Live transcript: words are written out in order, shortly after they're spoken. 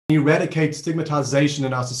eradicate stigmatization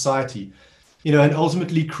in our society, and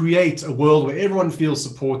ultimately create a world where everyone feels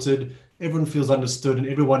supported, everyone feels understood, and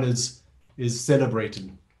everyone is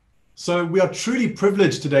celebrated. So we are truly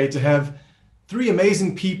privileged today to have three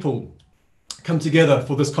amazing people come together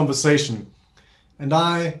for this conversation. And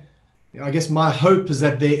I guess my hope is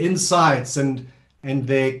that their insights and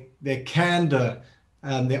their candor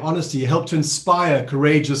and their honesty help to inspire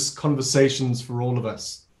courageous conversations for all of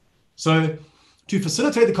us. So to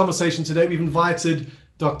facilitate the conversation today, we've invited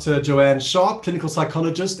Dr. Joanna Sharp, clinical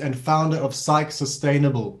psychologist and founder of Psych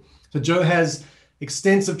Sustainable. So Jo has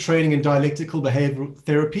extensive training in dialectical behavioral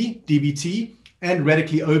therapy, DBT, and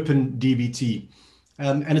radically open DBT,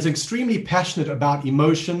 and is extremely passionate about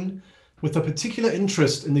emotion, with a particular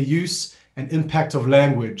interest in the use and impact of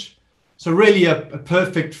language. So really a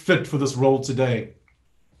perfect fit for this role today.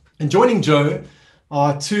 And joining Jo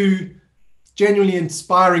are two genuinely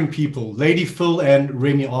inspiring people, Lady Phyll and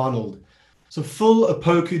Remi Arnold. So Phyll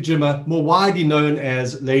Opoku Jima, more widely known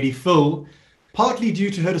as Lady Phyll, partly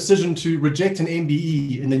due to her decision to reject an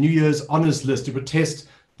MBE in the New Year's honours list to protest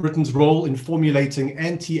Britain's role in formulating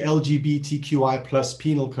anti-LGBTQI plus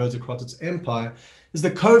penal codes across its empire, is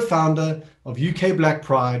the co-founder of UK Black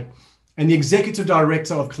Pride and the executive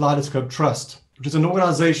director of Kaleidoscope Trust, which is an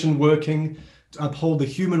organisation working to uphold the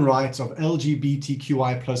human rights of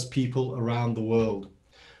LGBTQI plus people around the world.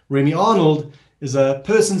 Remi Arnold is a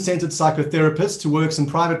person-centered psychotherapist who works in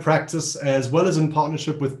private practice as well as in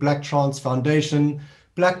partnership with Black Trans Foundation,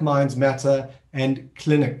 Black Minds Matter, and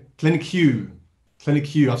Clinic Q.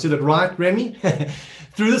 I've said it right, Remi?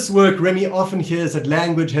 Through this work, Remi often hears that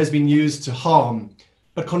language has been used to harm,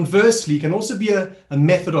 but conversely can also be a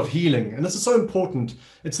method of healing. And this is so important.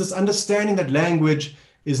 It's this understanding that language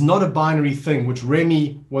is not a binary thing, which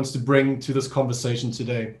Remi wants to bring to this conversation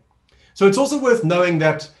today. So it's also worth knowing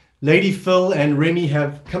that Lady Phyll and Remi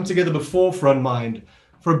have come together before for Unmind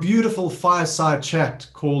for a beautiful fireside chat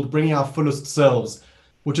called Bringing Our Fullest Selves,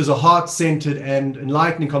 which is a heart-centered and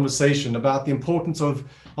enlightening conversation about the importance of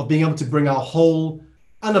being able to bring our whole,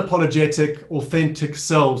 unapologetic, authentic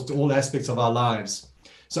selves to all aspects of our lives.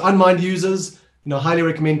 So Unmind users, highly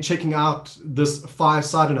recommend checking out this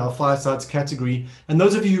fireside in our firesides category. And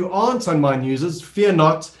those of you who aren't Unmind users, fear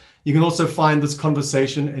not. You can also find this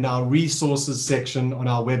conversation in our resources section on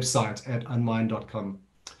our website at unmind.com.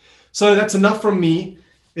 So that's enough from me.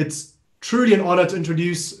 It's truly an honor to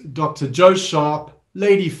introduce Dr. Jo Sharp,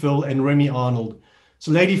 Lady Phyll, and Remi Arnold.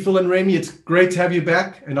 So Lady Phyll and Remi, it's great to have you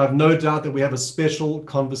back, and I've no doubt that we have a special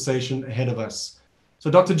conversation ahead of us. So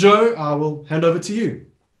Dr. Jo, I will hand over to you.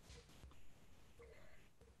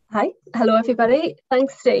 Hi, hello everybody.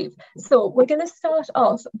 Thanks, Steve. So we're going to start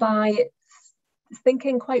off by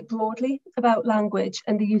thinking quite broadly about language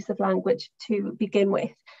and the use of language to begin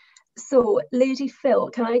with. So Lady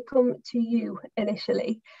Phyll, can I come to you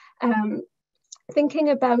initially? Thinking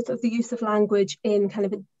about the use of language in kind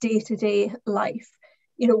of a day-to-day life.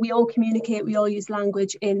 We all communicate, we all use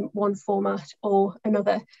language in one format or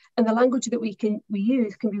another. And the language that we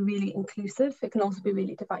use can be really inclusive. It can also be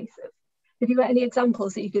really divisive. Have you got any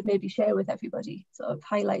examples that you could maybe share with everybody, sort of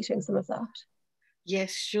highlighting some of that?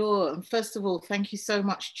 Yes, sure. And first of all, thank you so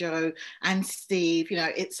much, Jo and Steve.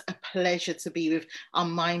 It's a pleasure to be with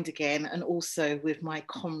Unmind again, and also with my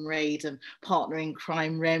comrade and partner in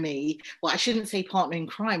crime, Remi. Well, I shouldn't say partner in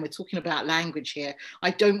crime. We're talking about language here.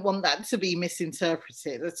 I don't want that to be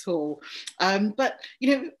misinterpreted at all. But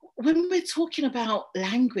when we're talking about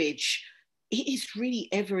language, it is really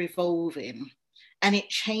ever evolving. And it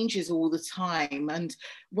changes all the time. And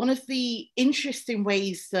one of the interesting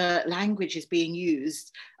ways that language is being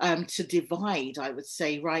used to divide, I would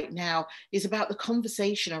say right now, is about the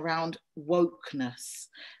conversation around wokeness.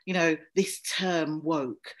 This term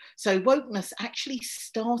woke. So wokeness actually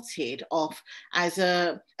started off as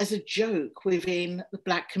a joke within the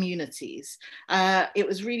Black communities. It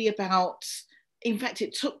was really about, in fact,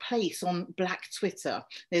 it took place on Black Twitter.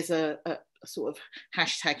 There's a sort of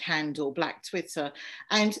hashtag handle, Black Twitter,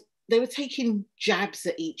 and they were taking jabs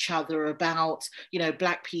at each other about,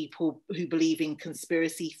 Black people who believe in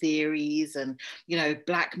conspiracy theories and,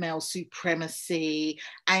 Black male supremacy,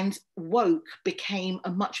 and woke became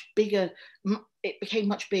much bigger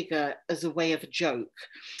as a way of a joke.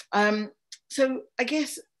 So I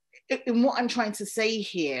guess in what I'm trying to say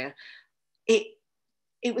here,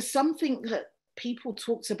 it was something that people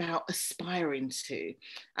talked about aspiring to,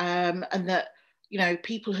 and that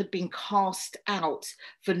people had been cast out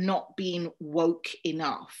for not being woke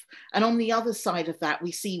enough. And on the other side of that,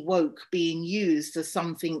 we see woke being used as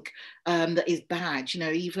something that is bad.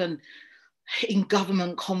 Even in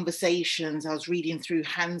government conversations, I was reading through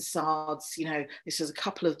Hansard's, this was a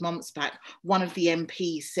couple of months back, one of the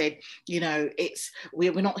MPs said,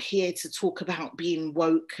 we're not here to talk about being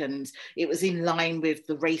woke, and it was in line with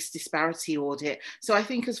the race disparity audit. So I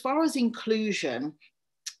think as far as inclusion,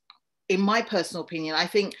 in my personal opinion, I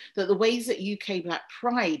think that the ways that UK Black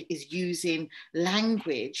Pride is using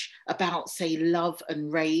language about, say, love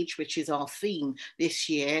and rage, which is our theme this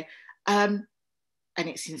year, and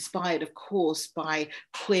it's inspired, of course, by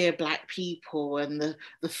queer Black people and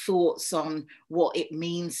the thoughts on what it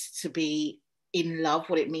means to be in love,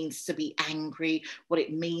 what it means to be angry, what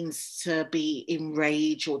it means to be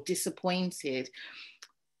enraged or disappointed.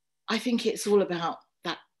 I think it's all about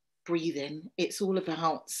that breathing. It's all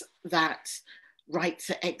about that right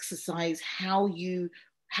to exercise how you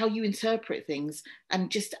interpret things, and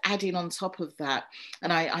just adding on top of that.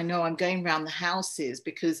 And I know I'm going around the houses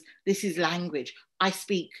because this is language. I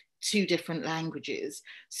speak 2 different languages.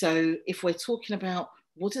 So if we're talking about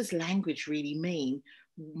what does language really mean,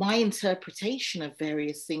 my interpretation of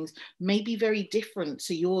various things may be very different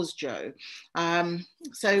to yours, Joe.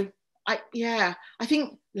 So I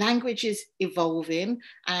think language is evolving,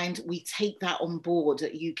 and we take that on board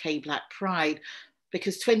at UK Black Pride.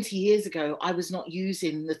 Because 20 years ago, I was not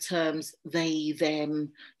using the terms they,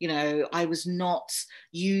 them, I was not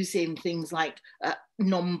using things like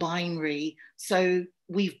non-binary. So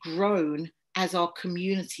we've grown as our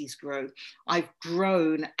communities grow. I've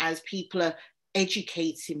grown as people are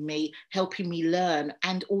educating me, helping me learn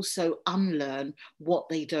and also unlearn what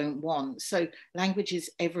they don't want. So language is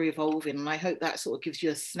ever evolving. And I hope that sort of gives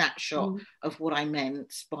you a snapshot of what I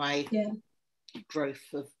meant by growth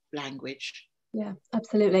of language. Yeah,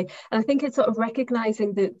 absolutely. And I think it's sort of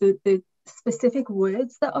recognizing the specific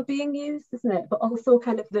words that are being used, isn't it? But also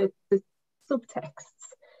kind of the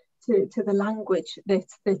subtexts to the language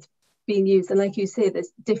that's being used. And like you say,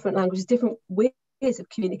 there's different languages, different ways of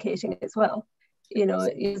communicating as well. It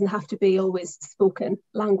doesn't have to be always spoken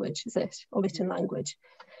language, is it? Or written language.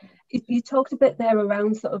 You talked a bit there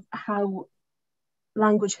around sort of how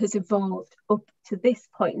language has evolved up to this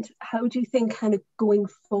point. How do you think kind of going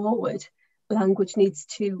forward language needs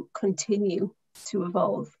to continue to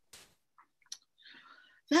evolve?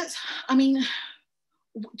 Do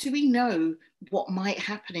we know what might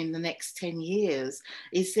happen in the next 10 years?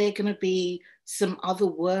 Is there going to be some other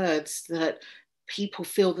words that people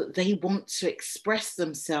feel that they want to express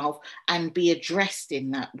themselves and be addressed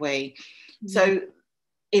in that way? So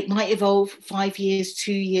it might evolve 5 years,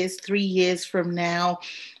 2 years, 3 years from now.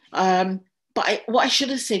 But what I should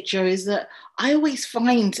have said, Joe, is that I always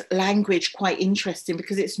find language quite interesting,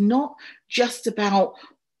 because it's not just about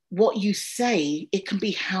what you say, it can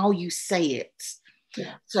be how you say it.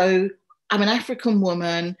 Yeah. So I'm an African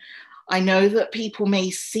woman. I know that people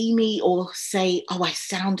may see me or say, oh, I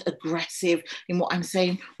sound aggressive in what I'm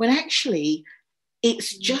saying, when actually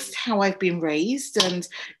it's just how I've been raised, and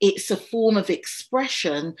it's a form of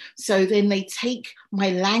expression. So then they take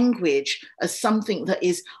my language as something that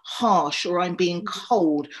is harsh, or I'm being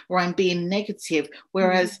cold, or I'm being negative,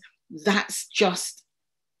 whereas that's just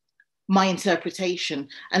my interpretation.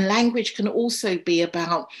 And language can also be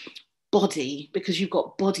about body, because you've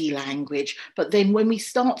got body language. But then when we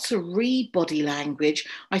start to read body language,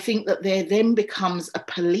 I think that there then becomes a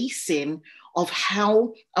policing of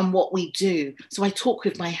how and what we do. So I talk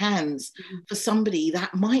with my hands. For somebody,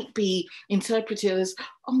 that might be interpreted as,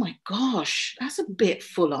 oh my gosh, that's a bit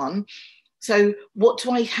full on. So what do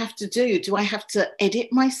I have to do? Do I have to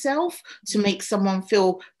edit myself to make someone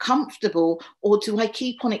feel comfortable? Or do I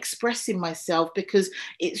keep on expressing myself because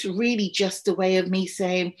it's really just a way of me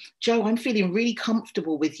saying, Joe, I'm feeling really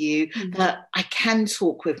comfortable with you, that I can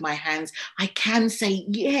talk with my hands. I can say,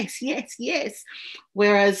 yes, yes, yes.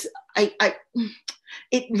 Whereas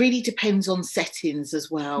it really depends on settings as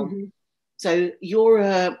well. So you're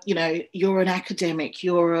an academic,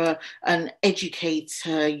 you're an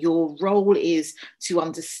educator, your role is to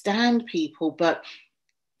understand people, but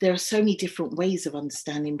there are so many different ways of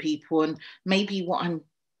understanding people. And maybe what I'm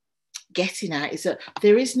getting at is that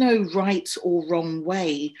there is no right or wrong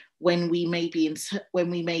way when we may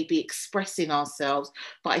be expressing ourselves.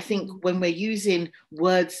 But I think when we're using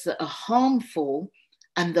words that are harmful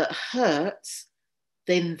and that hurt,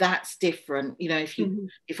 then that's different.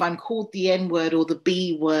 If I'm called the N word or the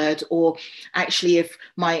B word, or actually if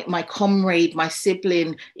my comrade, my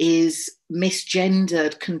sibling is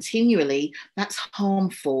misgendered continually, that's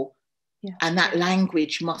harmful. Yeah. And that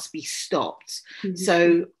language must be stopped.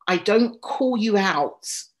 So I don't call you out,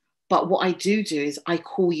 but what I do is I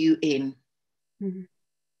call you in.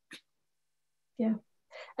 Yeah.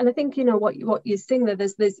 And I think, what you're saying there,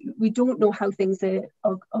 we don't know how things are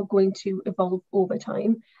going to evolve over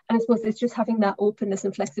time. And I suppose it's just having that openness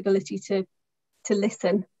and flexibility to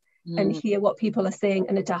listen and hear what people are saying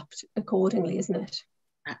and adapt accordingly, isn't it?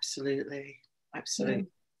 Absolutely. Absolutely.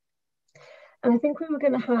 And I think we were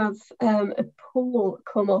going to have a poll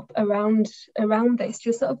come up around this,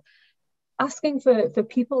 just sort of asking for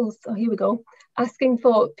people's, asking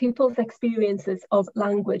for people's experiences of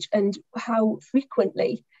language and how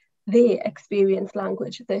frequently they experience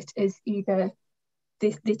language that is either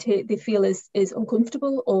they feel is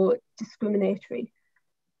uncomfortable or discriminatory.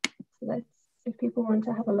 So let's, if people want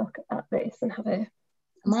to have a look at this and have a,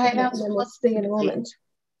 am I allowed and then to we'll see in a moment.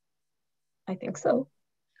 I think so.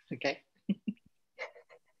 Okay.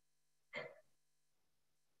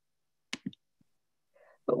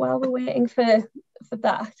 But while we're waiting for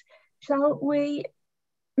that, shall we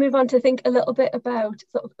move on to think a little bit about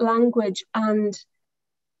sort of language and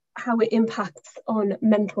how it impacts on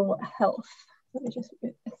mental health? Let me just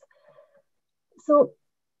move this. So,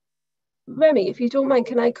 Remi, if you don't mind,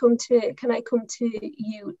 can I come to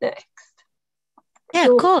you next? Yeah,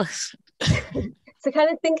 so, of course. So, kind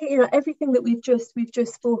of thinking, everything that we've just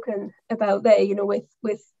spoken about there,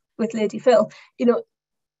 with Lady Phyll,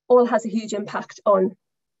 all has a huge impact on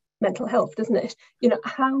mental health, doesn't it?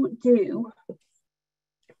 How do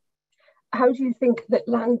you think that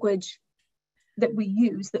language that we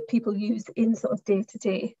use, that people use in sort of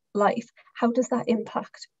day-to-day life, how does that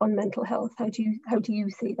impact on mental health? How do you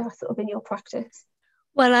see that sort of in your practice?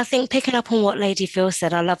 Well, I think picking up on what Lady Phyll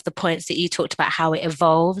said, I love the points that you talked about, how it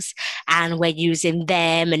evolves and we're using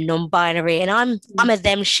them and non-binary. And I'm a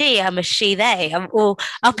them, she, I'm a she, they. I'm all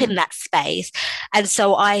up in that space. And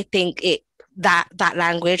so I think that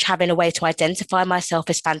language, having a way to identify myself,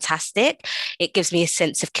 is fantastic. It gives me a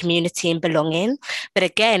sense of community and belonging. But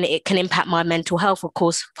again, it can impact my mental health, of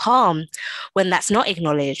course, harm when that's not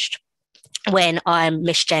acknowledged. When I'm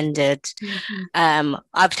misgendered,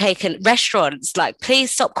 I've taken restaurants, like, please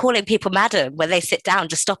stop calling people madam when they sit down,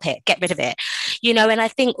 just stop it, get rid of it. And I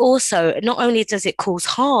think also, not only does it cause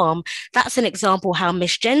harm, that's an example how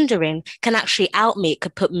misgendering can actually out me. It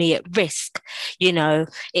could put me at risk.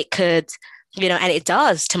 It could, and it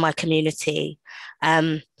does to my community.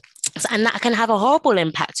 And that can have a horrible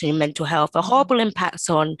impact on your mental health, a horrible impact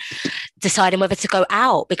on deciding whether to go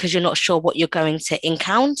out because you're not sure what you're going to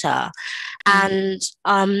encounter. And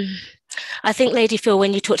I think, Lady Phyll,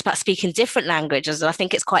 when you talked about speaking different languages, I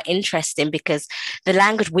think it's quite interesting because the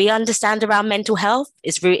language we understand around mental health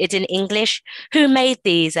is rooted in English. Who made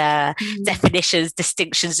these definitions,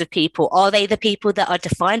 distinctions of people? Are they the people that are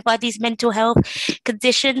defined by these mental health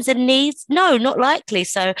conditions and needs? No, not likely.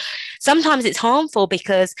 So sometimes it's harmful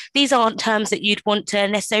because these aren't terms that you'd want to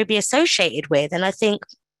necessarily be associated with. And I think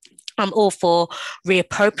I'm all for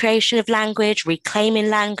reappropriation of language, reclaiming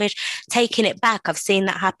language, taking it back. I've seen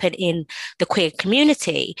that happen in the queer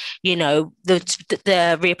community. The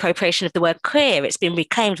reappropriation of the word queer, it's been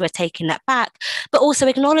reclaimed, we're taking that back, but also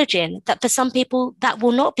acknowledging that for some people that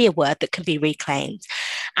will not be a word that can be reclaimed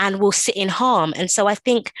and will sit in harm. And so I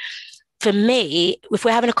think, for me, if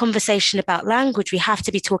we're having a conversation about language, we have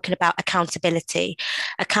to be talking about accountability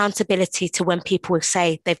to when people will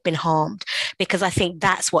say they've been harmed, because I think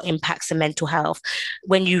that's what impacts the mental health.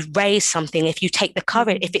 When you raise something, if you take the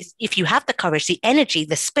courage, if you have the courage, the energy,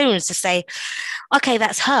 the spoons to say, okay,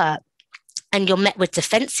 that's hurt, and you're met with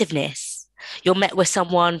defensiveness, you're met with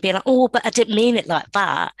someone being like, oh, but I didn't mean it like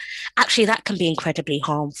that. Actually, that can be incredibly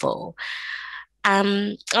harmful.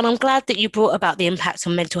 And I'm glad that you brought about the impact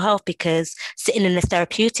on mental health, because sitting in a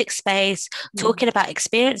therapeutic space, talking about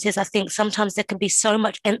experiences, I think sometimes there can be so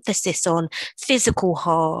much emphasis on physical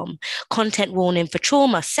harm, content warning for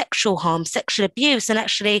trauma, sexual harm, sexual abuse, and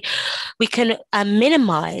actually we can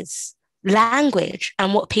minimize language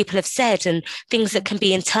and what people have said and things that can be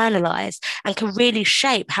internalized and can really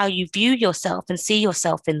shape how you view yourself and see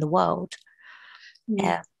yourself in the world.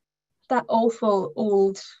 Yeah. That awful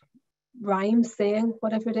old rhyme saying,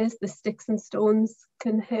 whatever it is, the sticks and stones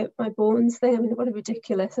can hurt my bones thing. I mean, what a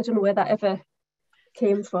ridiculous, I don't know where that ever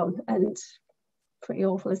came from, and pretty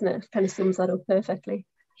awful, isn't it? Kind of sums that up perfectly.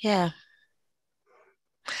 Yeah.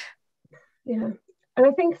 And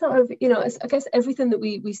I think sort of, I guess everything that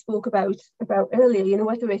we spoke about earlier,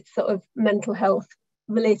 whether it's sort of mental health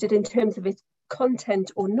related in terms of its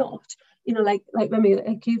content or not, like Remi,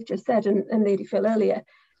 like you've just said, and Lady Phyll earlier,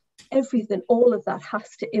 everything, all of that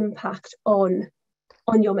has to impact on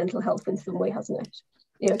your mental health in some way, hasn't it?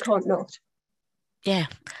 It can't not. Yeah,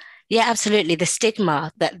 absolutely. The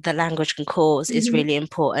stigma that the language can cause is really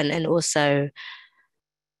important, and also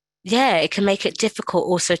yeah, it can make it difficult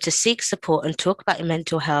also to seek support and talk about your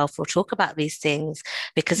mental health or talk about these things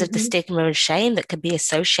because of the stigma and shame that can be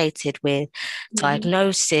associated with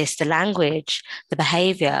diagnosis, the language, the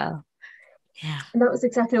behavior. Yeah. And that was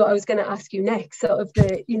exactly what I was going to ask you next, sort of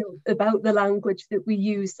about the language that we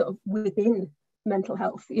use sort of within mental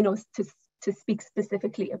health, to speak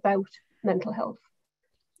specifically about mental health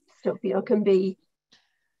stuff, can be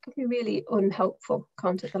really unhelpful,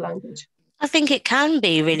 can't it, the language? I think it can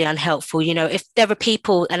be really unhelpful, if there are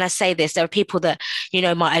people, and I say this, there are people that,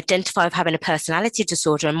 might identify with having a personality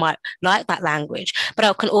disorder and might like that language, but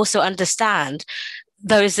I can also understand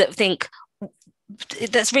those that think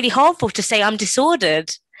that's really harmful to say I'm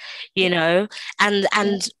disordered,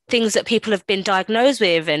 and things that people have been diagnosed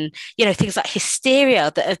with, and things like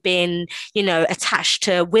hysteria that have been attached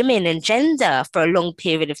to women and gender for a long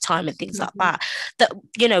period of time, and things like that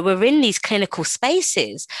we're in these clinical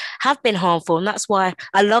spaces have been harmful. And that's why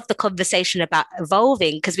I love the conversation about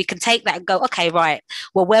evolving, because we can take that and go, okay, right,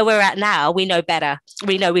 well, where we're at now, we know better,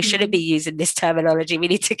 we know we shouldn't be using this terminology, we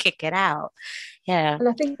need to kick it out. Yeah. And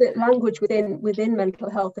I think that language within mental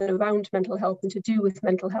health and around mental health and to do with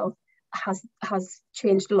mental health has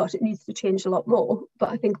changed a lot. It needs to change a lot more. But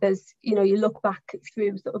I think there's, you look back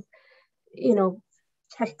through sort of,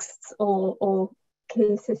 texts or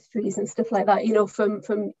case histories and stuff like that,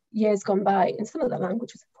 from years gone by, and some of the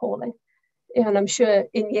language was appalling. And I'm sure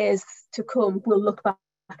in years to come, we'll look back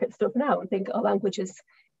at stuff now and think our language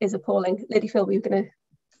is appalling. Lady Phyll, were you going to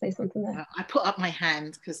say something there? I put up my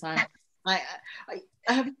hand because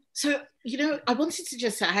so I wanted to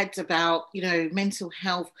just add about mental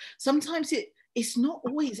health. Sometimes it's not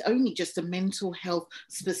always only just a mental health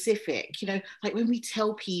specific, like when we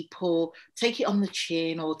tell people take it on the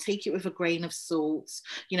chin or take it with a grain of salt,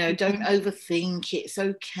 don't overthink, it's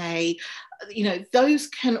okay. Those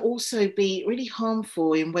can also be really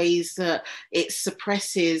harmful in ways that it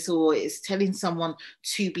suppresses or it's telling someone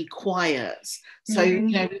to be quiet. So,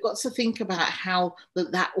 we've got to think about how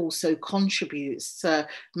that also contributes to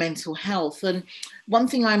mental health. And one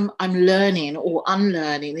thing I'm learning or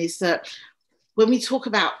unlearning is that when we talk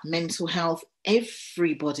about mental health,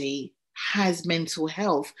 everybody has mental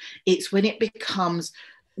health. It's when it becomes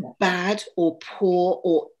bad or poor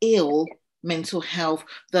or ill mental health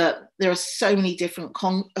that there are so many different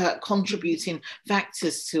contributing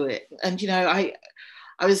factors to it. And,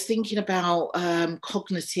 I was thinking about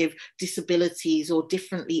cognitive disabilities or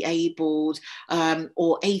differently abled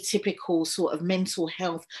or atypical sort of mental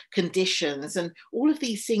health conditions. And all of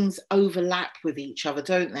these things overlap with each other,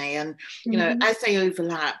 don't they? And, as they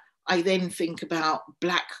overlap, I then think about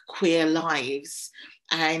Black queer lives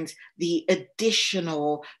and the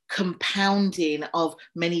additional compounding of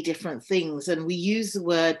many different things. And we use the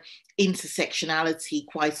word intersectionality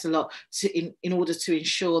quite a lot in order to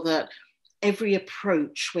ensure that every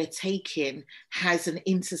approach we're taking has an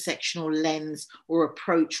intersectional lens or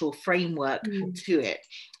approach or framework to it.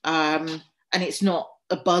 And it's not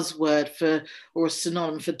a buzzword or a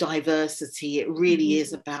synonym for diversity. It really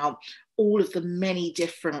is about all of the many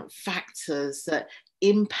different factors that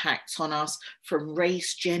impact on us, from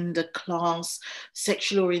race, gender, class,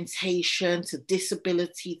 sexual orientation, to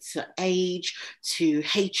disability, to age, to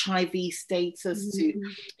HIV status,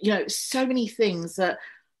 to, so many things that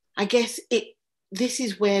I guess this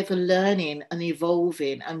is where the learning and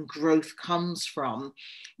evolving and growth comes from,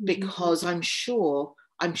 because I'm sure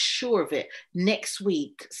of it. Next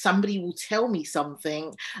week, somebody will tell me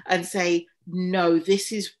something and say, no,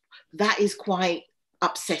 that is quite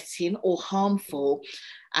upsetting or harmful.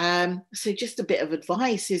 So just a bit of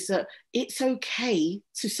advice is that it's okay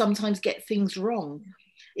to sometimes get things wrong.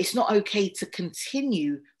 It's not okay to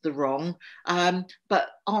continue the wrong, but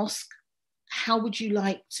ask, how would you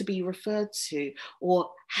like to be referred to? Or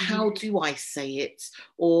how do I say it?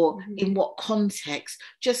 Or in what context?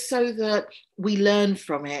 Just so that we learn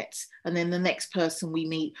from it. And then the next person we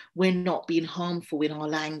meet, we're not being harmful in our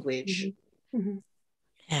language.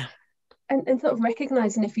 Yeah. And sort of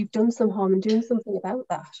recognising if you've done some harm and doing something about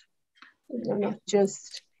that. Not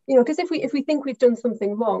just, because if we think we've done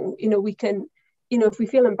something wrong, we can, if we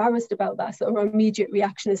feel embarrassed about that, sort of our immediate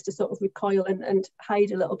reaction is to sort of recoil and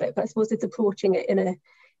hide a little bit. But I suppose it's approaching it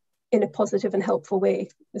in a positive and helpful way,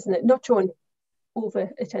 isn't it? Not drawing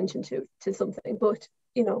over attention to something, but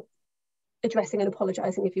addressing and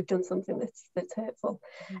apologising if you've done something that's hurtful.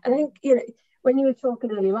 And I think when you were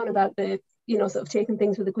talking earlier on about the sort of taking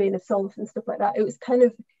things with a grain of salt and stuff like that, it was kind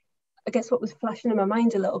of, I guess what was flashing in my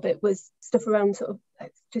mind a little bit was stuff around sort of,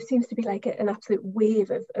 it just seems to be like an absolute wave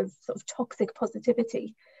of sort of toxic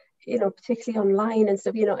positivity, particularly online and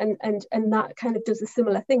stuff, and that kind of does a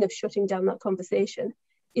similar thing of shutting down that conversation.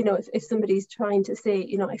 you know, if somebody's trying to say,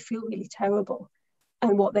 you know, I feel really terrible,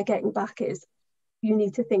 and what they're getting back is, you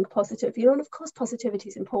need to think positive, you know, and of course positivity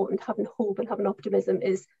is important. Having hope and having optimism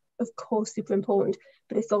is of course super important,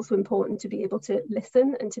 but it's also important to be able to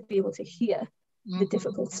listen and to be able to hear the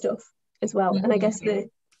difficult stuff as well. And I guess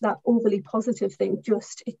that overly positive thing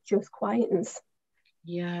just quietens.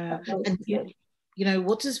 Yeah. And you know,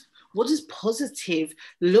 what does positive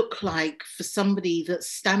look like for somebody that's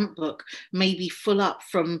stamp book maybe full up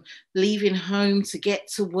from leaving home to get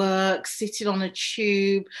to work, sitting on a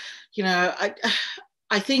tube? You know,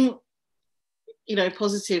 I think, you know,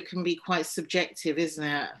 positive can be quite subjective, isn't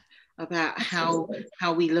it? About how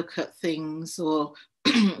we look at things. Or,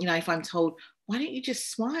 you know, if I'm told, why don't you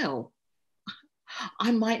just smile?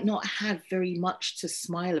 I might not have very much to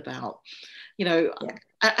smile about, you know,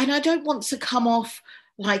 and I don't want to come off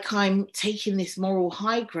like I'm taking this moral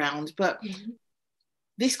high ground, but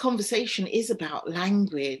this conversation is about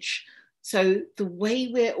language. So the way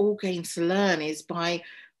we're all going to learn is by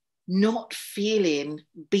not feeling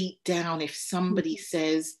beat down if somebody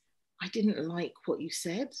says, I didn't like what you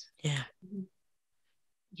said. Yeah.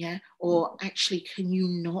 Yeah. Or actually, can you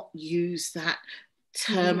not use that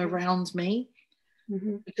term around me?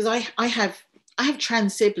 Because I have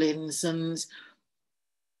trans siblings, and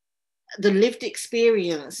the lived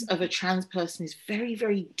experience of a trans person is very,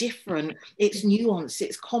 very different. It's nuanced,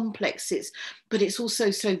 it's complex, but it's also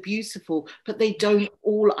so beautiful, but they don't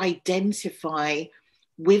all identify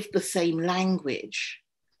with the same language.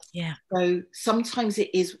 Yeah. So sometimes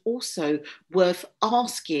it is also worth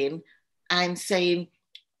asking and saying,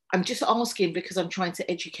 I'm just asking because I'm trying to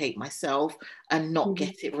educate myself and not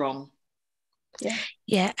get it wrong.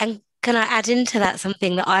 Yeah. And can I add into that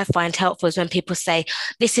something that I find helpful is when people say,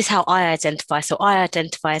 this is how I identify. So I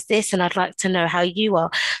identify as this, and I'd like to know how you are.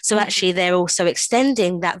 So actually, they're also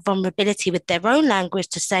extending that vulnerability with their own language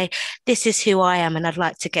to say, this is who I am, and I'd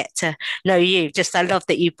like to get to know you. Just, I love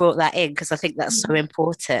that you brought that in, because I think that's so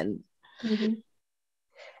important. And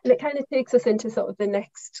it kind of takes us into sort of the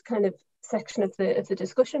next kind of section of the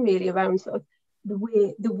discussion, really, around sort of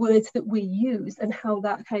the words that we use and how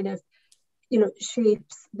that kind of, you know,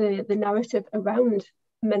 shapes the narrative around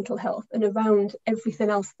mental health and around everything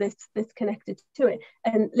else that's connected to it.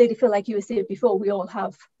 And Lady Phyll, like you were saying before, we all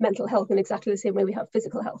have mental health in exactly the same way we have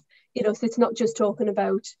physical health. You know, so it's not just talking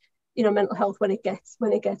about, you know, mental health when it gets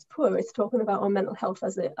poor. It's talking about our mental health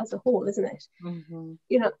as a whole, isn't it?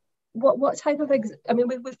 You know, what type of I mean,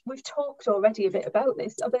 we've talked already a bit about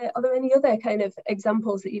this. Are there any other kind of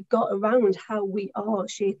examples that you've got around how we are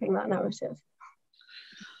shaping that narrative?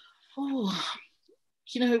 Oh,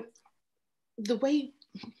 you know, the way,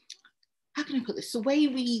 how can I put this? The way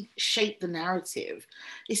we shape the narrative,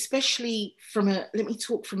 especially let me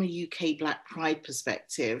talk from a UK Black Pride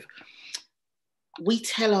perspective. We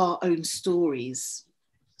tell our own stories.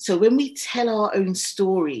 So when we tell our own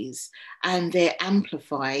stories and they're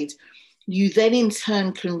amplified, you then in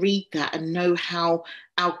turn can read that and know how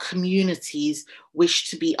our communities wish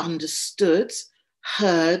to be understood,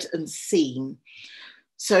 heard, and seen.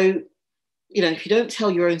 So, you know, if you don't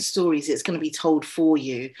tell your own stories, it's going to be told for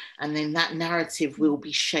you. And then that narrative will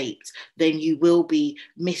be shaped. Then you will be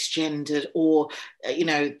misgendered, or, you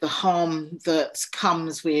know, the harm that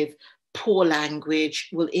comes with poor language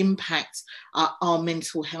will impact our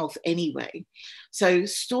mental health anyway. So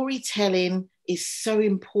storytelling is so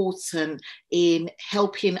important in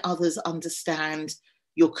helping others understand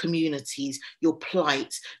your communities, your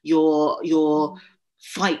plight, your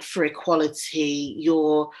fight for equality,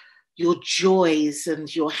 your joys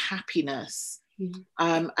and your happiness.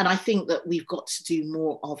 And I think that we've got to do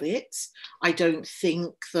more of it. I don't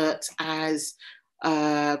think that as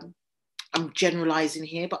I'm generalizing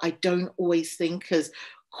here, but I don't always think as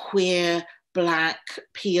queer, Black,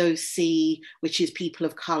 POC, which is people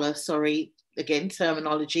of color, sorry, again,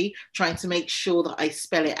 terminology, trying to make sure that I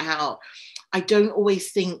spell it out. I don't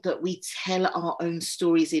always think that we tell our own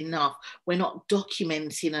stories enough. We're not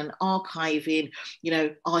documenting and archiving, you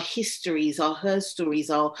know, our histories, her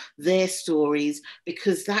stories, their stories,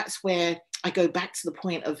 because that's where I go back to the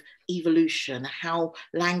point of evolution, how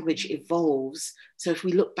language evolves. So if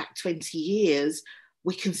we look back 20 years,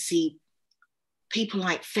 we can see people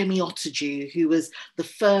like Femi Otoju, who was the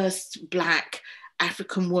first Black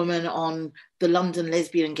African woman on the London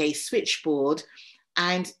Lesbian and Gay Switchboard.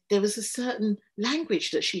 And there was a certain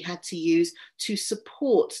language that she had to use to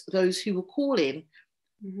support those who were calling,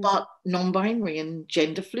 but non-binary and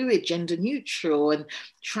gender fluid, gender neutral, and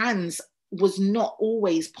trans was not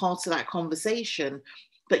always part of that conversation.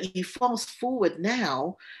 But you fast forward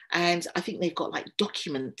now, and I think they've got like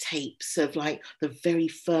document tapes of like the very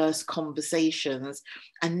first conversations,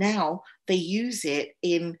 and now they use it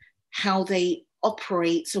in how they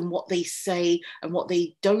operate and what they say and what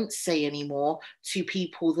they don't say anymore to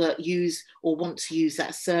people that use or want to use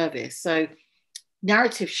that service. So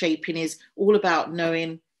narrative shaping is all about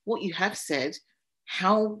knowing what you have said,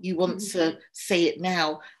 how you want to say it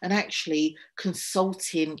now, and actually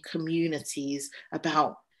consulting communities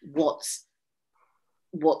about what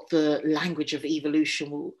the language of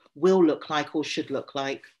evolution will look like or should look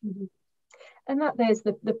like. And that there's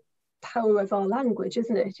the power of our language,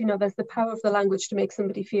 isn't it? You know, there's the power of the language to make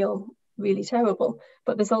somebody feel really terrible,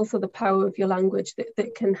 but there's also the power of your language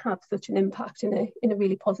that can have such an impact in a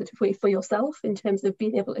really positive way for yourself, in terms of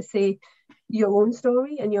being able to say your own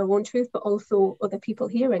story and your own truth, but also other people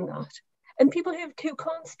hearing that. And people who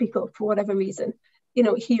can't speak up for whatever reason, you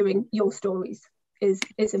know, hearing your stories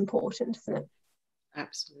is important, isn't it?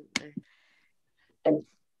 Absolutely. And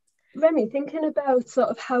Remi, thinking about sort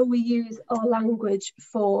of how we use our language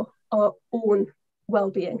for our own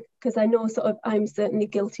well-being, because I know sort of I'm certainly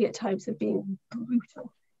guilty at times of being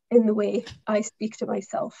brutal in the way I speak to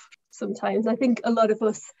myself sometimes. I think a lot of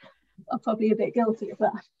us are probably a bit guilty of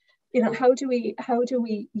that. You know, how do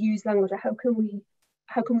we use language, or how can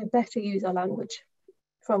we better use our language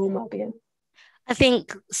for our own well-being? I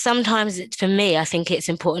think sometimes for me, I think it's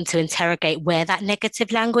important to interrogate where that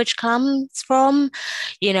negative language comes from,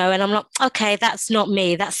 you know, and I'm like, okay, that's not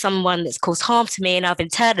me. That's someone that's caused harm to me, and I've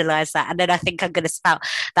internalized that. And then I think I'm going to spout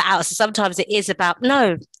that out. So sometimes it is about,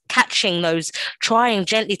 catching those, trying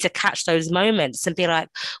gently to catch those moments and be like,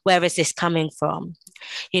 where is this coming from?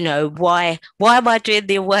 You know, why am I doing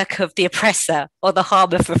the work of the oppressor or the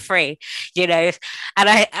harmer for free? You know, and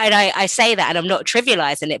I say that, and I'm not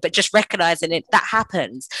trivializing it, but just recognizing it, that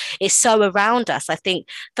happens. It's so around us. I think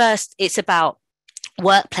first it's about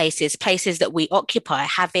workplaces, places that we occupy,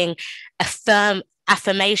 having a firm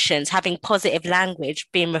affirmations, having positive language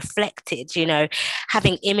being reflected, you know,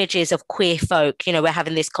 having images of queer folk, you know, we're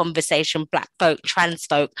having this conversation, Black folk, trans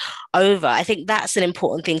folk over. I think that's an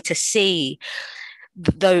important thing to see.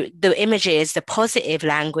 The images, the positive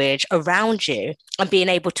language around you, and being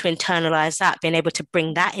able to internalize that, being able to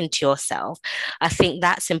bring that into yourself. I think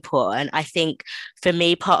that's important. I think for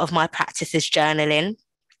me, part of my practice is journaling.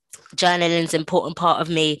 Journaling is an important part of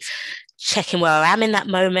me checking where I am in that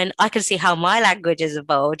moment. I can see how my language has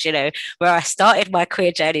evolved, you know, where I started my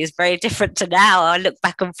queer journey is very different to now. I look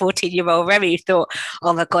back on 14-year-old Remi, thought,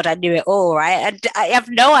 oh my God, I knew it all, right? And I have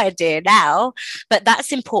no idea now, but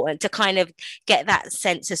that's important to kind of get that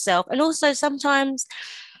sense of self. And also sometimes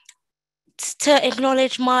to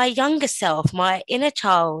acknowledge my younger self, my inner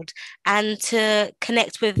child, and to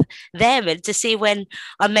connect with them, and to see when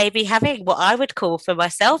I may be having what I would call for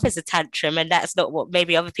myself as a tantrum, and that's not what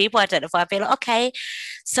maybe other people identify. I feel like, okay,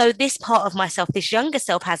 so this part of myself, this younger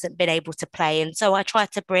self, hasn't been able to play, and so I try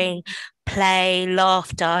to bring play,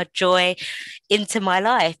 laughter, joy into my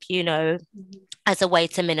life, you know, as a way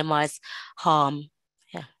to minimize harm.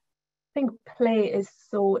 Yeah, I think play is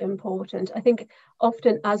so important. I think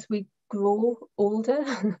often as we grow older,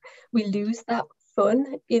 we lose that fun,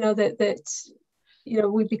 you know, that you know,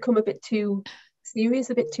 we become a bit too serious,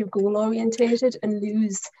 a bit too goal orientated, and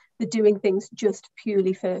lose the doing things just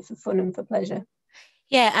purely for fun and for pleasure.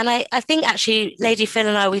 Yeah, and I think actually Lady Phyll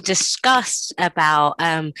and I, we discussed about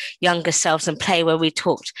younger selves and play, where we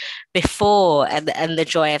talked before, and the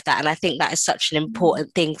joy of that. And I think that is such an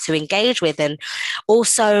important thing to engage with. And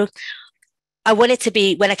also, I wanted to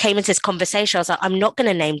be, when I came into this conversation, I was like, I'm not going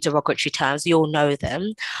to name derogatory terms. You all know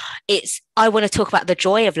them. I want to talk about the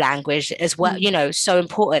joy of language as well. You know, so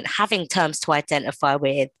important, having terms to identify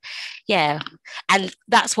with. Yeah. And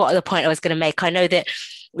that's what the point I was going to make. I know that,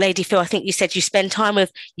 Lady Phyll, I think you said you spend time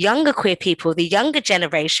with younger queer people, the younger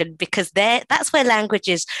generation, because that's where language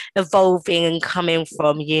is evolving and coming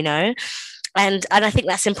from, you know. And I think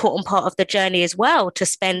that's an important part of the journey as well, to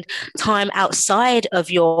spend time outside of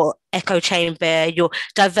your echo chamber,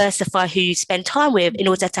 diversify who you spend time with in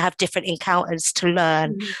order to have different encounters, to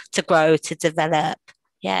learn, to grow, to develop.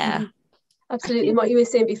 Yeah. Absolutely. And what you were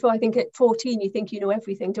saying before, I think at 14, you think you know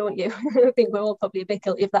everything, don't you? I think we're all probably a bit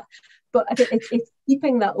guilty of that. But I think it's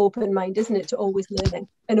keeping that open mind, isn't it, to always learning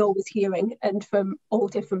and always hearing, and from all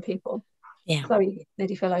different people. Yeah. Sorry,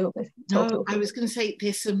 Lady Phyll, I hope I talked over. I was going to say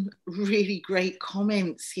there's some really great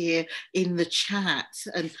comments here in the chat,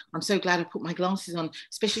 and I'm so glad I put my glasses on.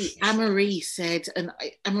 Especially Anne-Marie said, and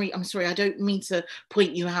Anne-Marie, I'm sorry, I don't mean to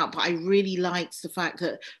point you out, but I really liked the fact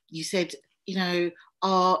that you said, you know,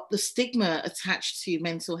 the stigma attached to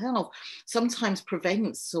mental health sometimes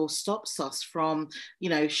prevents or stops us from,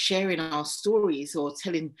 sharing our stories or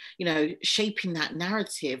telling, shaping that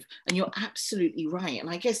narrative. And you're absolutely right. And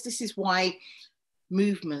I guess this is why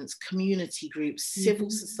movements, community groups, civil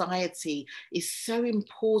society is so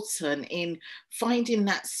important in finding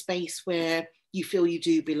that space where you feel you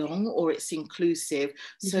do belong, or it's inclusive,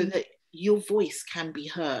 so that your voice can be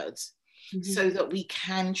heard. So that we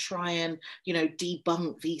can try and,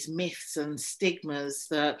 debunk these myths and stigmas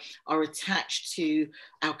that are attached to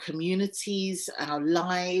our communities, our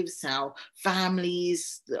lives, our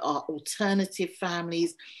families, our alternative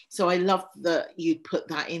families. So I love that you put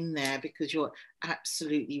that in there, because you're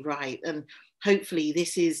absolutely right. And hopefully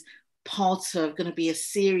this is going to be a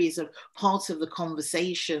series of part of the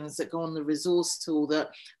conversations that go on the resource tool, that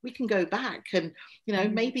we can go back and,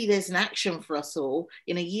 maybe there's an action for us all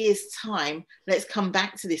in a year's time. Let's come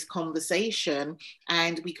back to this conversation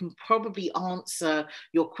and we can probably answer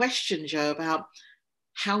your question, Jo, about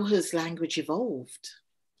how has language evolved?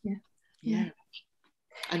 Yeah.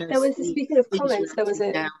 There was, speaking of comments, there was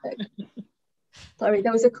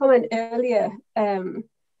a comment earlier,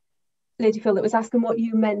 Lady Phyll, that was asking what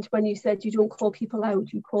you meant when you said you don't call people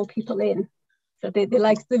out, you call people in. So they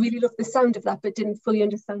really loved the sound of that, but didn't fully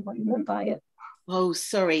understand what you meant by it. Oh,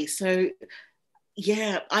 sorry. So,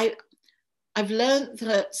 yeah, I've learned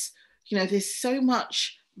that, there's so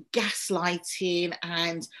much gaslighting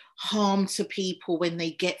and harm to people when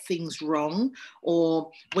they get things wrong, or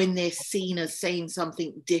when they're seen as saying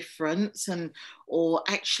something different, or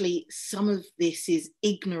actually some of this is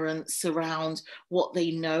ignorance around what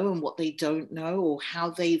they know and what they don't know, or how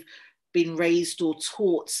they've been raised or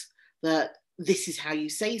taught that this is how you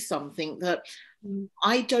say something. That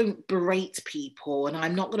I don't berate people, and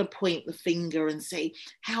I'm not going to point the finger and say,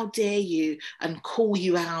 how dare you, and call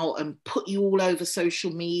you out and put you all over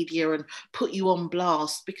social media and put you on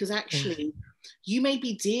blast, because actually you may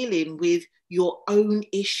be dealing with your own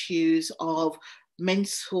issues of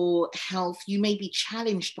mental health. You may be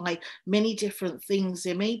challenged by many different things.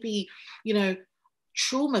 There may be,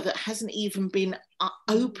 trauma that hasn't even been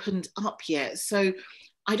opened up yet. So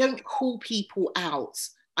I don't call people out.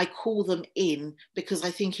 I call them in, because I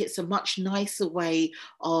think it's a much nicer way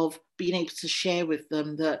of being able to share with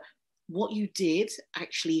them that what you did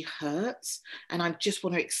actually hurts, and I just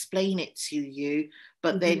want to explain it to you.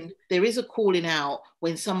 But then there is a calling out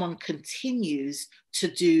when someone continues to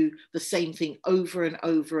do the same thing over and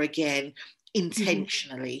over again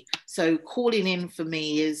intentionally. So calling in for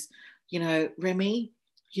me is, Remi,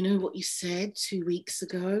 what you said 2 weeks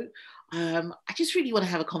ago? I just really want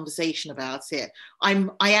to have a conversation about it. I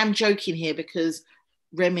am joking here, because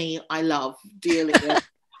Remi, I love dearly.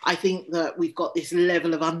 I think that we've got this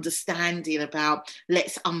level of understanding about,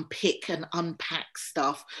 let's unpick and unpack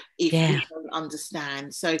stuff if we don't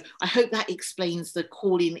understand. So I hope that explains the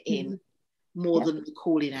calling in more than the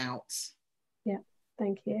calling out. Yeah,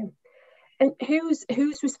 thank you. And whose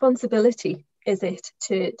responsibility is it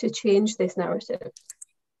to change this narrative?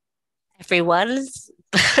 Everyone's.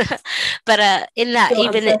 But in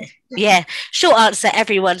that, short answer,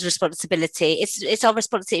 everyone's responsibility. It's our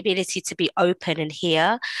responsibility to be open and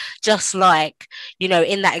hear. Just like,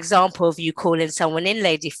 in that example of you calling someone in,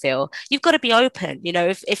 Lady Phyll, you've got to be open.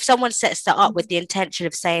 If someone sets that up with the intention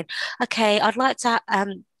of saying, okay, I'd like to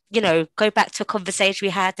go back to a conversation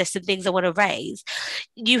we had, there's some things I want to raise,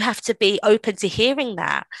 you have to be open to hearing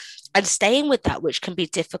that and staying with that, which can be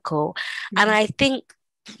difficult. And I think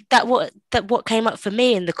that what came up for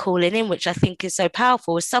me in the calling in, which I think is so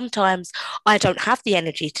powerful, is sometimes I don't have the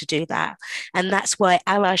energy to do that, and that's why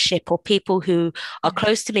allyship, or people who are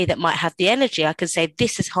close to me that might have the energy, I can say,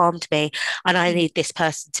 this has harmed me and I need this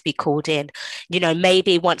person to be called in.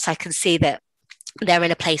 Maybe once I can see that they're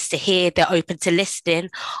in a place to hear, they're open to listening,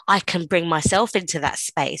 I can bring myself into that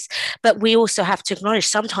space. But we also have to acknowledge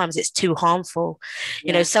sometimes it's too harmful.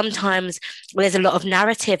 Sometimes there's a lot of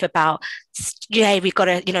narrative about, we've got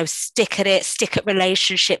to, stick at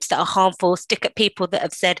relationships that are harmful, stick at people that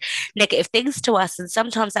have said negative things to us. And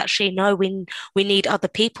sometimes actually, no, we need other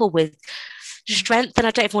people with strength, and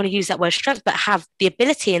I don't even want to use that word strength, but have the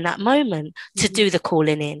ability in that moment to do the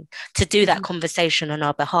calling in, to do that conversation on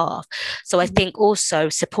our behalf. So I think also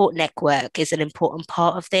support network is an important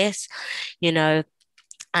part of this, and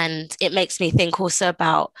it makes me think also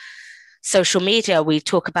about social media. We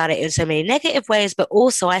talk about it in so many negative ways, but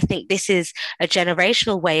also I think this is a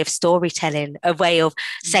generational way of storytelling, a way of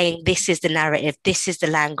saying this is the narrative, this is the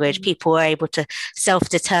language. People are able to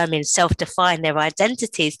self-determine, self-define their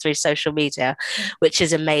identities through social media, which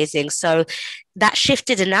is amazing. So that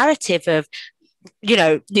shifted a narrative of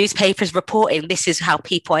newspapers reporting this is how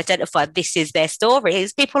people identify, this is their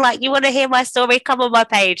stories. People like, you want to hear my story, come on my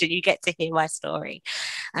page and you get to hear my story.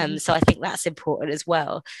 So I think that's important as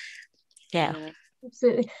well. Yeah.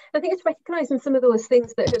 Absolutely. I think it's recognizing some of those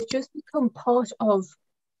things that have just become part of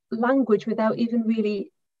language without even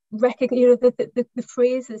really recognizing, the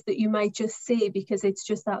phrases that you might just say because it's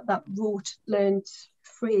just that rote learned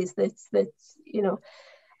phrase that's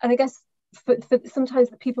and I guess for sometimes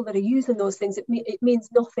the people that are using those things, it means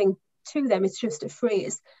nothing to them. It's just a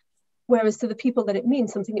phrase. Whereas to the people that it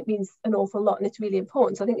means something, it means an awful lot and it's really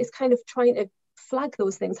important. So I think it's kind of trying to flag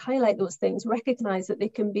those things, highlight those things, recognize that they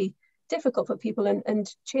can be difficult for people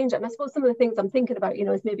and change that. And I suppose some of the things I'm thinking about,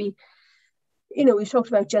 is maybe, we've talked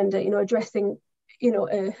about gender, addressing,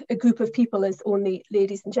 a group of people as only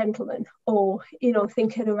ladies and gentlemen, or,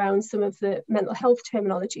 thinking around some of the mental health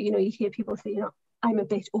terminology. You hear people say, I'm a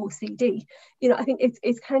bit OCD. I think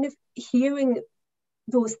it's kind of hearing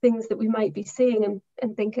those things that we might be saying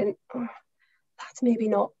and thinking, that's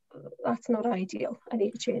not ideal. I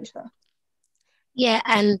need to change that. Yeah,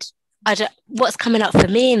 and what's coming up for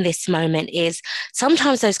me in this moment is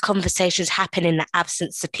sometimes those conversations happen in the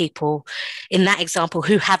absence of people, in that example,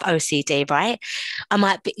 who have OCD, right?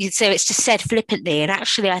 So it's just said flippantly. And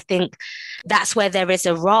actually, I think that's where there is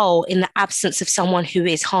a role in the absence of someone who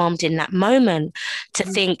is harmed in that moment to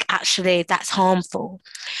think, actually, that's harmful.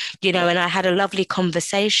 And I had a lovely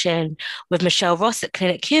conversation with Michelle Ross at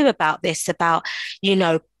Clinic Q about this, about,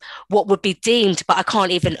 what would be deemed, but I can't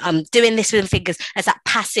even, I'm doing this with fingers, as that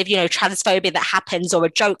passive, transphobia that happens, or a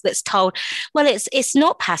joke that's told. Well, it's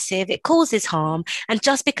not passive, it causes harm. And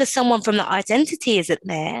just because someone from the identity isn't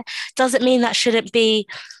there, doesn't mean that shouldn't be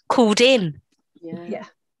called in. Yeah.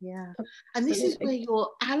 And this is where your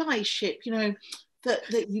allyship,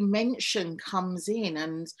 that you mentioned comes in.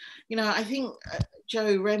 And, I think,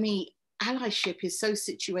 Jo, Remi, allyship is so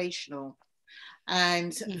situational.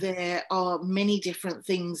 And there are many different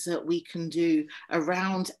things that we can do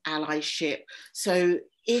around allyship. So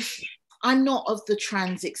if I'm not of the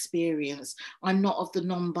trans experience, I'm not of the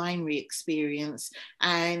non-binary experience,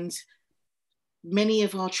 and many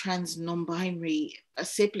of our trans non-binary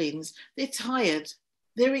siblings, they're tired,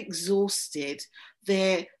 they're exhausted,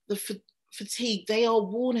 they're fatigued, they are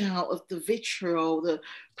worn out of the vitriol, the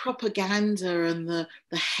propaganda and the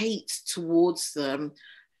hate towards them.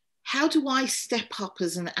 How do I step up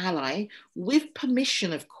as an ally, with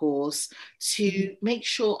permission, of course, to make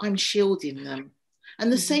sure I'm shielding them?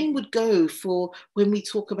 And the same would go for when we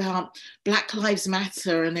talk about Black Lives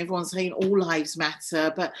Matter and everyone's saying all lives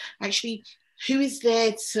matter, but actually, who is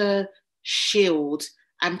there to shield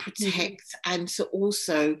and protect and to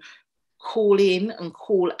also call in and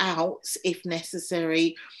call out, if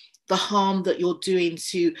necessary, the harm that you're doing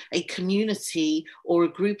to a community or a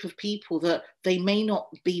group of people that they may not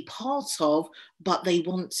be part of, but they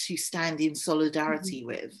want to stand in solidarity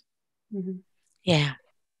with. Yeah.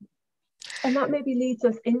 And that maybe leads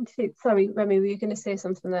us into, sorry, Remi, were you going to say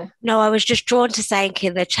something there? No, I was just drawn to saying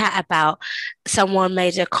in the chat about, someone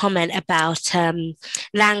made a comment about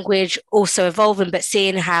language also evolving, but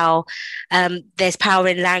seeing how there's power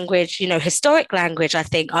in language, historic language. I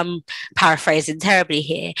think I'm paraphrasing terribly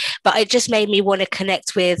here, but it just made me want to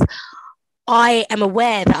connect with, I am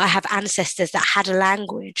aware that I have ancestors that had a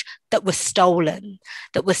language that was stolen,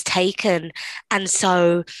 that was taken. And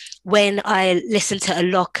so when I listened to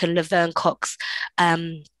Alok and Laverne Cox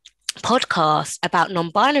podcast about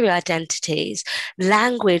non-binary identities,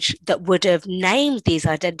 language that would have named these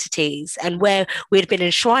identities and where we'd been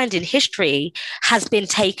enshrined in history has been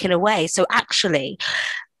taken away. So actually,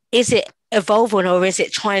 is it evolving, or is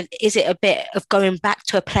it a bit of going back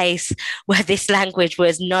to a place where this language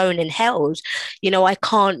was known and held? I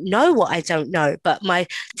can't know what I don't know, but my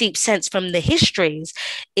deep sense from the histories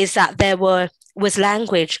is that there was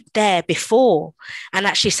language there before, and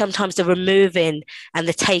actually sometimes the removing and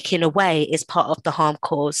the taking away is part of the harm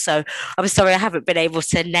cause. So I'm sorry I haven't been able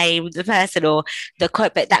to name the person or the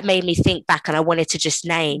quote, but that made me think back, and I wanted to just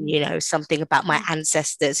name something about my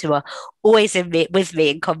ancestors who are always with me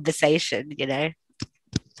in conversation. Yeah,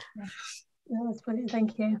 that's brilliant,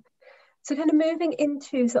 thank you. So kind of moving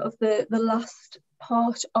into sort of the last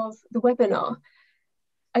part of the webinar,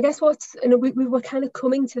 I guess we were kind of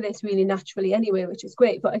coming to this really naturally anyway, which is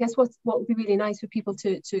great, but I guess what would be really nice for people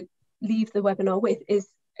to leave the webinar with is,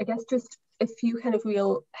 I guess, just a few kind of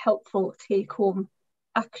real helpful take-home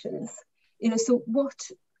actions. So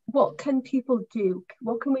what can people do?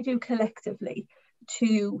 What can we do collectively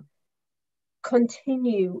to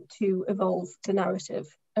continue to evolve the narrative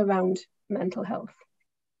around mental health?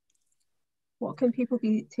 What can people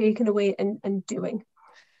be taking away and doing?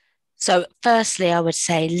 So firstly, I would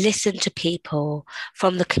say listen to people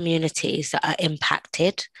from the communities that are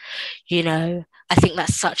impacted. I think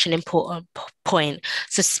that's such an important point.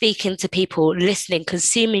 So speaking to people, listening,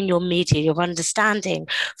 consuming your media, your understanding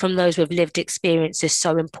from those with lived experience is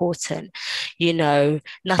so important.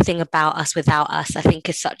 Nothing about us without us, I think,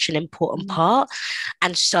 is such an important part.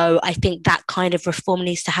 And so I think that kind of reform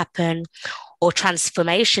needs to happen, or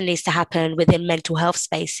transformation needs to happen within mental health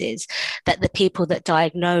spaces, that the people that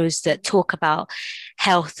diagnose, that talk about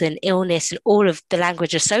health and illness and all of the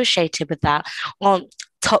language associated with that, aren't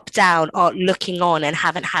top down, aren't looking on and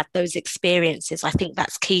haven't had those experiences. I think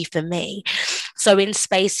that's key for me. So in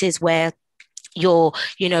spaces where you're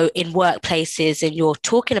in workplaces and you're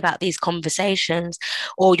talking about these conversations,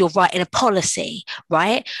 or you're writing a policy,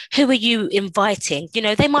 right? Who are you inviting?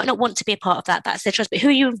 They might not want to be a part of that, that's their choice, but who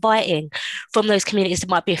are you inviting from those communities that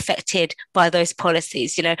might be affected by those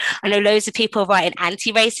policies? I know loads of people writing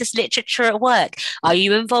anti-racist literature at work. Are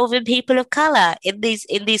you involving people of color in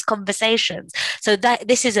these conversations? So that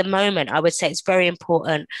this is a moment, I would say, it's very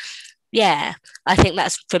important. Yeah, I think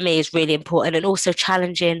that's, for me, is really important. And also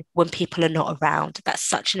challenging when people are not around. That's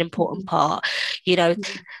such an important part,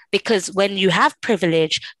 because when you have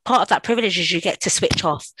privilege, part of that privilege is you get to switch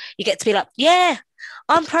off. You get to be like, yeah,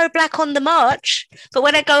 I'm pro-Black on the march, but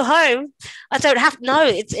when I go home, I don't have, no,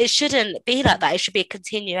 it shouldn't be like that. It should be a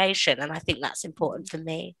continuation. And I think that's important for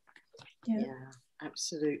me. Yeah,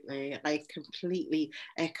 absolutely. I completely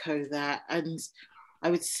echo that. And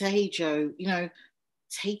I would say, Jo,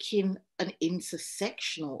 taking an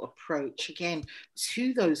intersectional approach again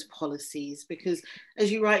to those policies, because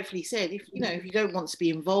as you rightfully said, if you don't want to be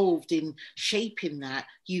involved in shaping that,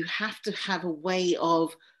 you have to have a way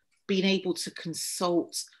of being able to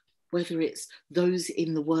consult, whether it's those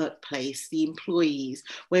in the workplace, the employees,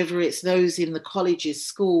 whether it's those in the colleges,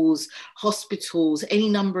 schools, hospitals, any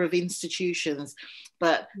number of institutions,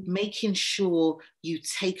 but making sure you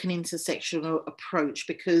take an intersectional approach,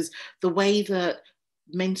 because the way that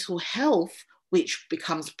mental health, which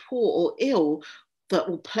becomes poor or ill, that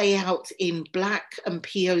will play out in Black and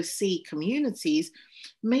POC communities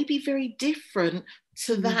may be very different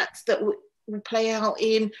to that will play out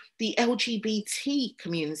in the LGBT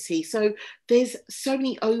community. So there's so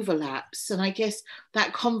many overlaps. And I guess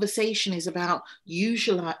that conversation is about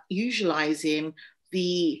utilizing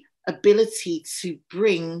the ability to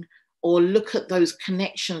bring or look at those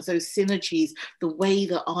connections, those synergies, the way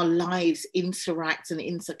that our lives interact and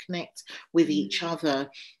interconnect with each other.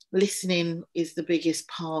 Listening is the biggest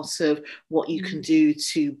part of what you can do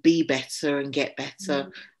to be better and get better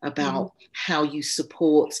about how you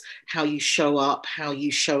support, how you show up, how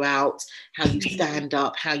you show out, how you stand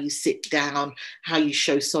up, how you sit down, how you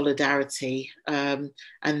show solidarity. And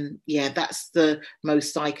yeah, that's the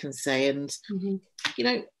most I can say. And,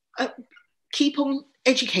 keep on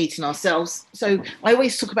educating ourselves. So I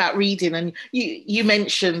always talk about reading, and you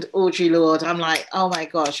mentioned Audre Lorde. I'm like, oh my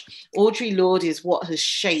gosh, Audre Lorde is what has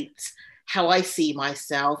shaped how I see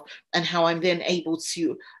myself and how I'm then able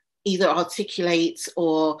to either articulate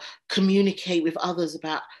or communicate with others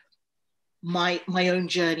about my own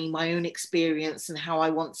journey, my own experience, and how I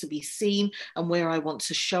want to be seen and where I want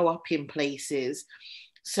to show up in places.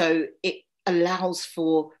 So it allows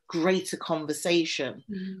for greater conversation.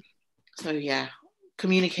 So yeah,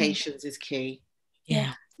 communications is key.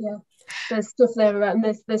 Yeah. There's stuff there around.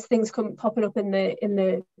 There's things popping up in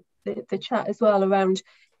the chat as well around,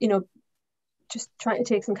 just trying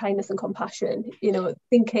to take some kindness and compassion.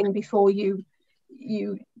 Thinking before you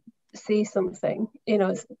see something.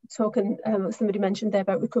 Talking. Somebody mentioned there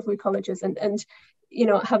about recovery colleges and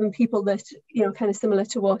having people that kind of similar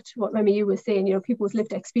to what Remi you were saying. People with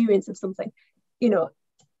lived experience of something.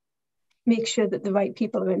 Make sure that the right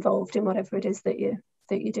people are involved in whatever it is that you're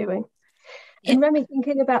doing. And Remi,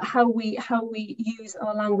 thinking about how we use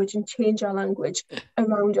our language and change our language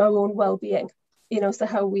around our own well-being, so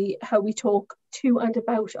how we talk to and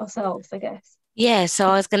about ourselves, I guess. Yeah, so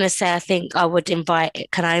I was going to say, I think I would invite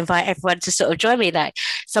everyone to sort of join me? Like,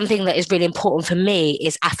 something that is really important for me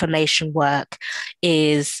is affirmation work,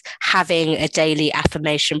 is having a daily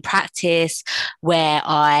affirmation practice where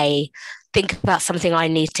I think about something I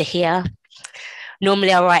need to hear.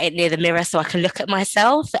 Normally I write it near the mirror so I can look at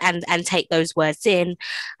myself and take those words in.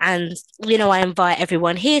 And, I invite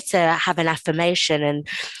everyone here to have an affirmation. And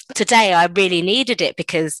today I really needed it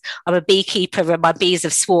because I'm a beekeeper and my bees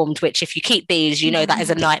have swarmed, which if you keep bees, that is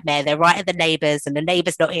a nightmare. They're right at the neighbours and the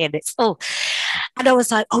neighbour's not here. And it's and I was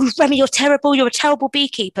like, oh, Remi, you're terrible. You're a terrible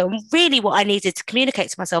beekeeper. And really what I needed to communicate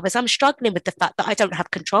to myself is I'm struggling with the fact that I don't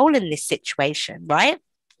have control in this situation, right?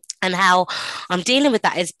 and how I'm dealing with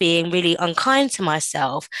that is being really unkind to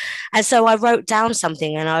myself. And so I wrote down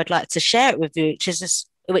something, and I would like to share it with you,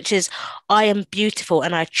 which is I am beautiful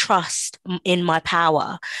and I trust in my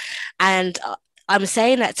power. And I'm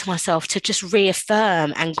saying that to myself to just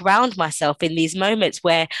reaffirm and ground myself in these moments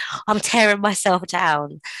where I'm tearing myself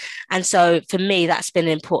down. And so for me, that's been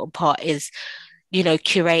an important part, is, you know,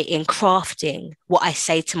 curating, crafting what I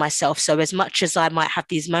say to myself. So as much as I might have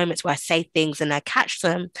these moments where I say things and I catch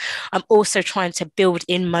them, I'm also trying to build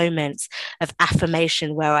in moments of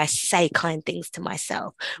affirmation where I say kind things to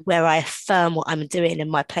myself, where I affirm what I'm doing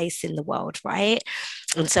and my place in the world, right?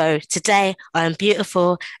 And so today I am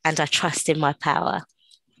beautiful and I trust in my power.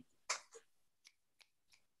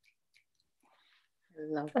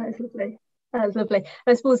 Lovely. That is lovely. That is lovely.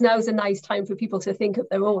 I suppose now is a nice time for people to think of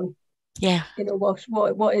their own. Yeah. You know,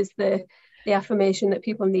 what is the affirmation that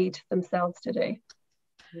people need themselves to do?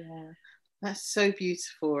 Yeah, that's so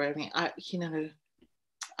beautiful, Remi.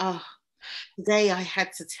 Today I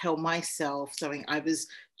had to tell myself something. I was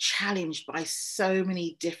challenged by so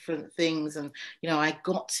many different things, and I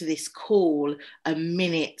got to this call a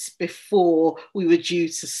minute before we were due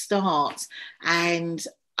to start, and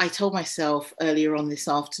I told myself earlier on this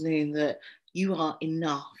afternoon that you are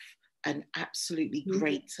enough and absolutely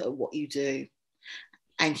great at what you do.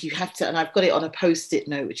 And you have to, and I've got it on a post-it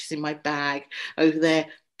note, which is in my bag over there,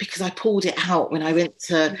 because I pulled it out when I went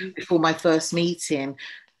to, before my first meeting.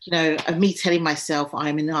 Of me telling myself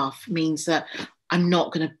I'm enough means that I'm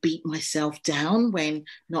not going to beat myself down when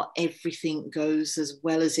not everything goes as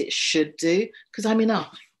well as it should do, because I'm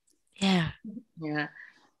enough. Yeah. Yeah.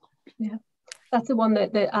 That's the one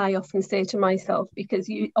that I often say to myself, because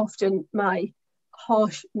my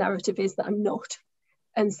harsh narrative is that I'm not.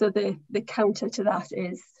 And so the counter to that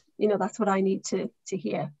is, that's what I need to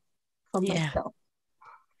hear from myself.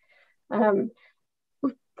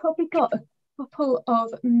 We've probably got a couple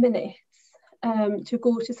of minutes to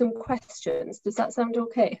go to some questions. Does that sound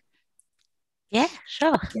okay? Yeah,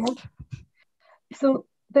 sure. Yeah. So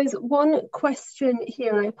there's one question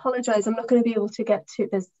here, and I apologise, I'm not going to be able to get to,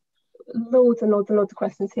 there's loads and loads and loads of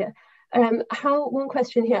questions here. One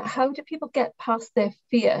question here, how do people get past their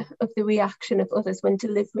fear of the reaction of others when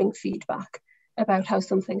delivering feedback about how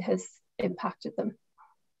something has impacted them?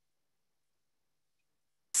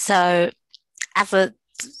 So as a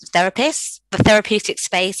therapist, the therapeutic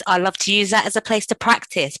space, I love to use that as a place to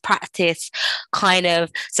practice kind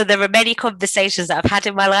of. So there are many conversations that I've had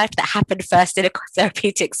in my life that happened first in a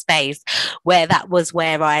therapeutic space, where that was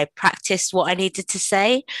where I practiced what I needed to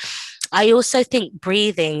say. I also think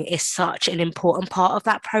breathing is such an important part of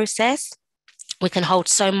that process. We can hold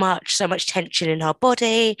so much tension in our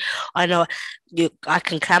body. I know I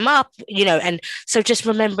can clam up, and so just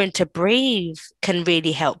remembering to breathe can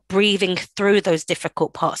really help. Breathing through those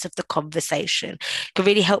difficult parts of the conversation can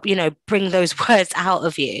really help, bring those words out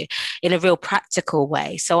of you in a real practical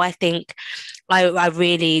way. So I think I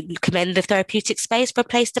really commend the therapeutic space for a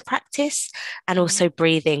place to practice, and also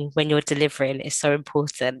breathing when you're delivering is so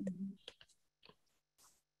important.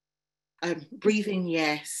 Breathing,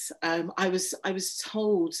 yes. I was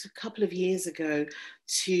told a couple of years ago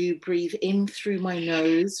to breathe in through my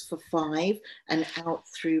nose for 5 and out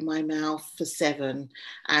through my mouth for 7,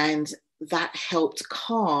 and that helped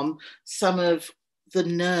calm some of the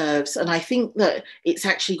nerves. And I think that it's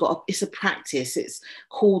actually it's a practice. It's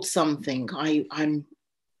called something. I'm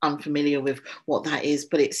unfamiliar with what that is,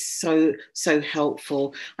 but it's so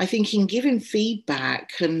helpful. I think in giving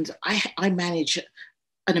feedback, and I manage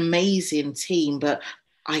an amazing team, but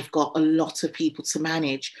I've got a lot of people to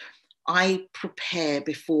manage. I prepare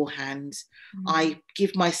beforehand. I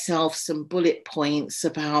give myself some bullet points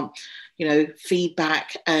about,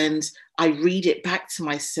 feedback, and I read it back to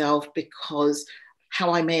myself, because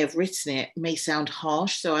how I may have written it may sound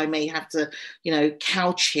harsh. So I may have to,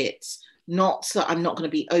 couch it. Not that I'm not going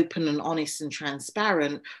to be open and honest and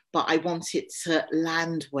transparent, but I want it to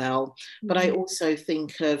land well. But I also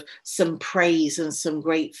think of some praise and some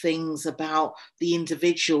great things about the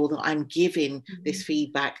individual that I'm giving this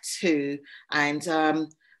feedback to, and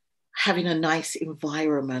having a nice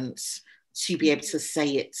environment to be able to say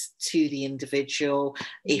it to the individual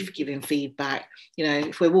if giving feedback.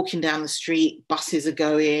 If we're walking down the street, buses are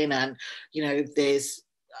going, and, there's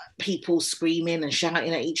people screaming and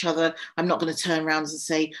shouting at each other, I'm not going to turn around and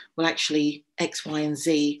say, well, actually X, Y, and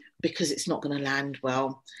Z, because it's not going to land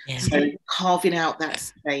well. Yeah. So carving out that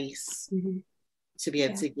space to be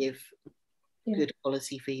able to give good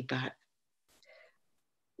quality feedback.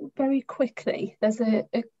 Very quickly, there's a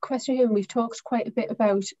question here, and we've talked quite a bit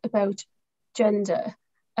about gender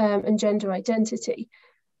and gender identity.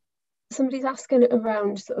 somebody's asking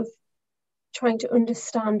around sort of trying to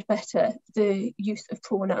understand better the use of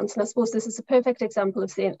pronouns. And I suppose this is a perfect example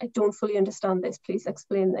of saying, I don't fully understand this, please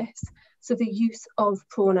explain this. So the use of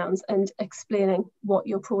pronouns and explaining what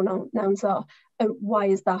your pronouns are. And why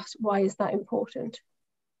is that important?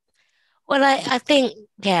 Well, I think,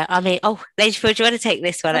 yeah, I mean, Lady Phyll, do you want to take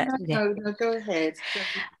this one? No, go ahead.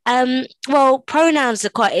 Well, pronouns are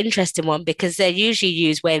quite an interesting one because they're usually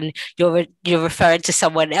used when you're referring to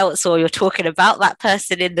someone else or you're talking about that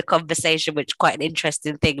person in the conversation, which is quite an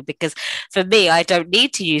interesting thing because for me, I don't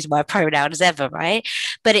need to use my pronouns ever, right?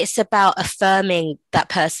 But it's about affirming that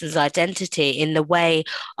person's identity in the way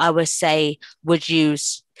I would say would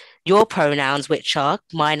use your pronouns, which are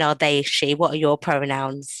mine are they, she. What are your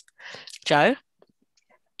pronouns, Jo?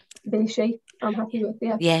 They, she. I'm happy with,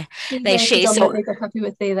 yeah. Yeah, they, she. So, I'm happy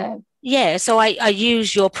with they, them. Yeah, so I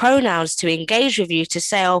use your pronouns to engage with you to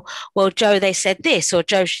say, oh, well, Jo, they said this or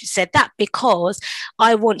Jo said that because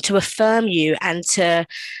I want to affirm you and to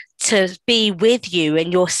be with you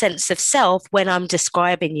and your sense of self when I'm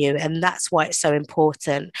describing you. And that's why it's so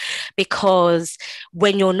important, because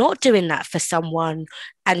when you're not doing that for someone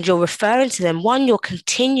and you're referring to them, one, you're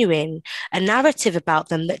continuing a narrative about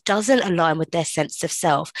them that doesn't align with their sense of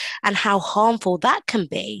self and how harmful that can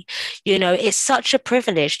be. You know, it's such a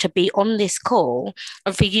privilege to be on this call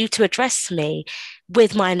and for you to address me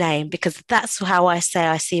with my name, because that's how I say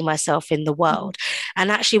I see myself in the world.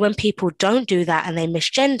 And actually, when people don't do that and they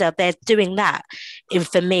misgender, they're doing that.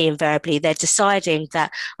 For me, invariably, they're deciding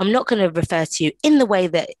that I'm not going to refer to you in the way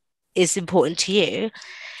that is important to you,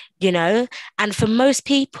 you know. And for most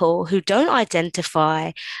people who don't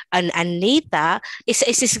identify and need that, it's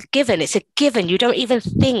just a given. It's a given. You don't even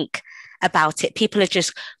think about it. People are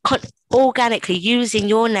just organically using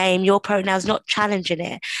your name, your pronouns, not challenging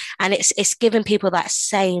it, and it's giving people that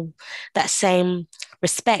same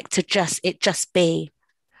respect to just be,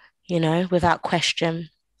 you know, without question.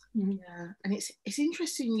 Yeah, and it's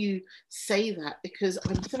interesting you say that, because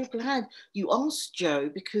I'm so glad you asked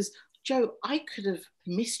Jo, because Jo, I could have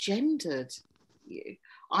misgendered you.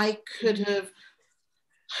 I could have,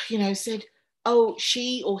 you know, said, oh,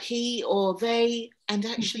 she or he or they, and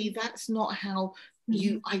actually that's not how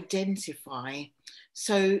you identify.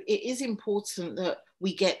 So it is important that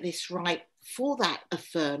we get this right for that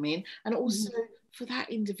affirming, and also for that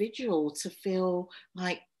individual to feel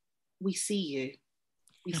like we see you.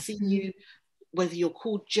 We see you, whether you're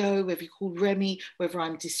called Jo, whether you're called Remi, whether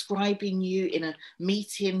I'm describing you in a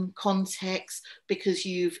meeting context, because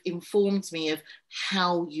you've informed me of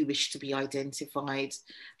how you wish to be identified,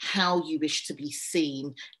 how you wish to be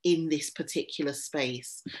seen in this particular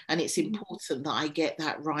space. And it's important that I get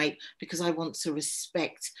that right, because I want to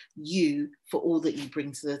respect you for all that you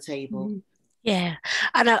bring to the table. Yeah.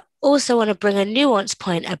 And I also want to bring a nuanced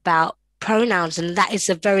point about pronouns, and that is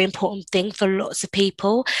a very important thing for lots of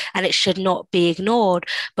people, and it should not be ignored.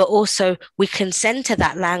 But also we can center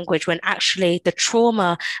that language when actually the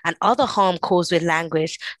trauma and other harm caused with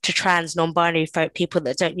language to trans, non-binary folk, people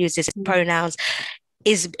that don't use these pronouns,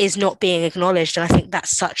 is not being acknowledged. And I think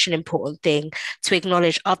that's such an important thing, to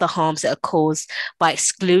acknowledge other harms that are caused by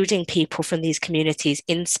excluding people from these communities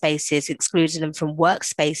in spaces, excluding them from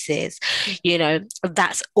workspaces. You know,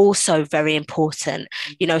 that's also very important.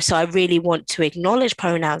 You know, so I really want to acknowledge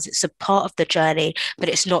pronouns. It's a part of the journey, but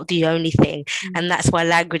it's not the only thing. And that's why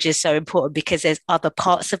language is so important, because there's other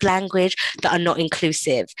parts of language that are not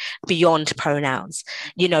inclusive beyond pronouns,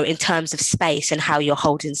 you know, in terms of space and how you're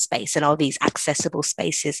holding space and all these accessible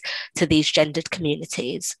spaces to these gendered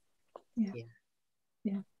communities.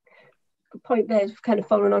 Yeah. A point there, kind of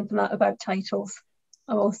following on from that about titles,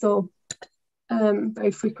 are also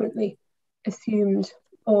very frequently assumed,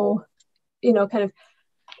 or, you know, kind of,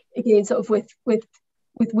 again, sort of with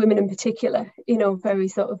women in particular, you know, very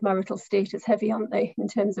sort of marital status heavy, aren't they, in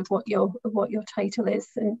terms of what your title is.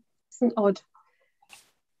 And it's an odd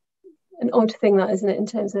thing, that, isn't it, in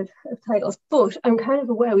terms of titles. But I'm kind of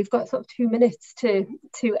aware we've got sort of 2 minutes to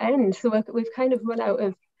end, so we've kind of run out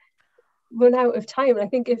of time. And I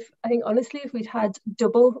think honestly, if we'd had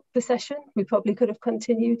double the session, we probably could have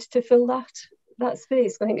continued to fill that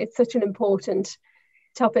space. I think it's such an important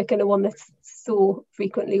topic, and a one that's so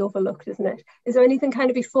frequently overlooked, isn't it? Is there anything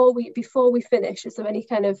kind of before we finish? Is there any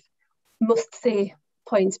kind of must say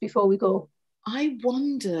points before we go? I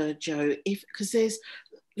wonder, Jo, if, because there's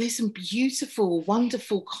some beautiful,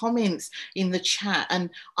 wonderful comments in the chat,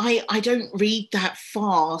 and I don't read that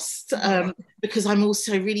fast because I'm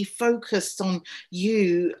also really focused on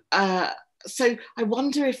you so I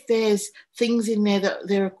wonder if there's things in there that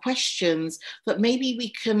there are questions that maybe we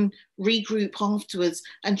can regroup afterwards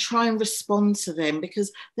and try and respond to them,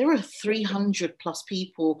 because there are 300 plus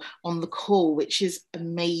people on the call, which is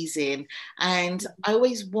amazing. And I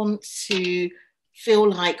always want to feel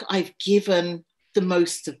like I've given the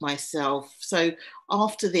most of myself. So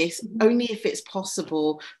after this, only if it's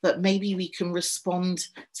possible that maybe we can respond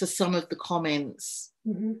to some of the comments.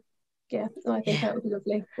 Mm-hmm. Yeah, I think that would be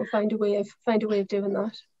lovely. We'll find a way of doing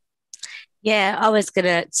that. Yeah, I was going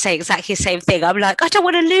to say exactly the same thing. I'm like, I don't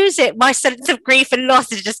want to lose it. My sense of grief and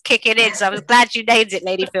loss is just kicking in. So I was glad you named it,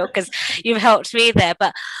 Lady Phyll, because you've helped me there.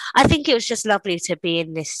 But I think it was just lovely to be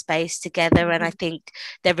in this space together. And I think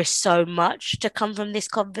there is so much to come from this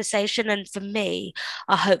conversation. And for me,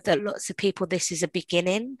 I hope that lots of people, this is a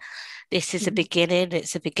beginning. This is a beginning.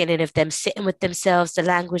 It's a beginning of them sitting with themselves, the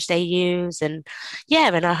language they use. And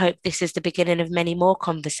and I hope this is the beginning of many more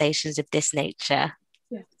conversations of this nature.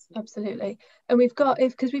 Yes, absolutely. And we've got,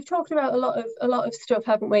 because we've talked about a lot of stuff,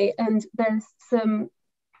 haven't we? And there's some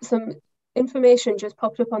information just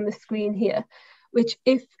popped up on the screen here, which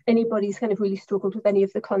if anybody's kind of really struggled with any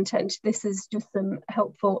of the content, this is just some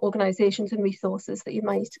helpful organisations and resources that you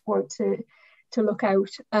might want to look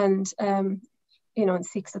out and and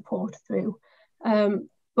seek support through.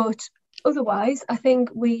 But otherwise, I think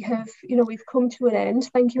we've come to an end.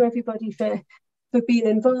 Thank you everybody for being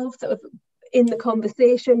involved sort of in the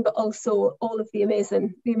conversation, but also all of the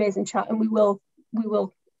amazing chat. And we will,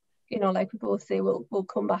 like we both say, we'll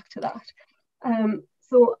come back to that.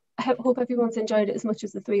 So I hope everyone's enjoyed it as much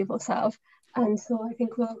as the three of us have. And so I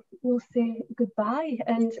think we'll say goodbye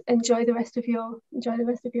and enjoy the rest of your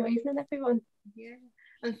evening, everyone. Yeah.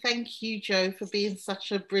 And thank you, Jo, for being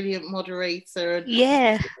such a brilliant moderator and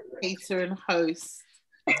and host.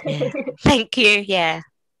 Yeah. Thank you. Yeah.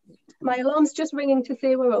 My alarm's just ringing to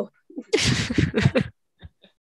say we're up.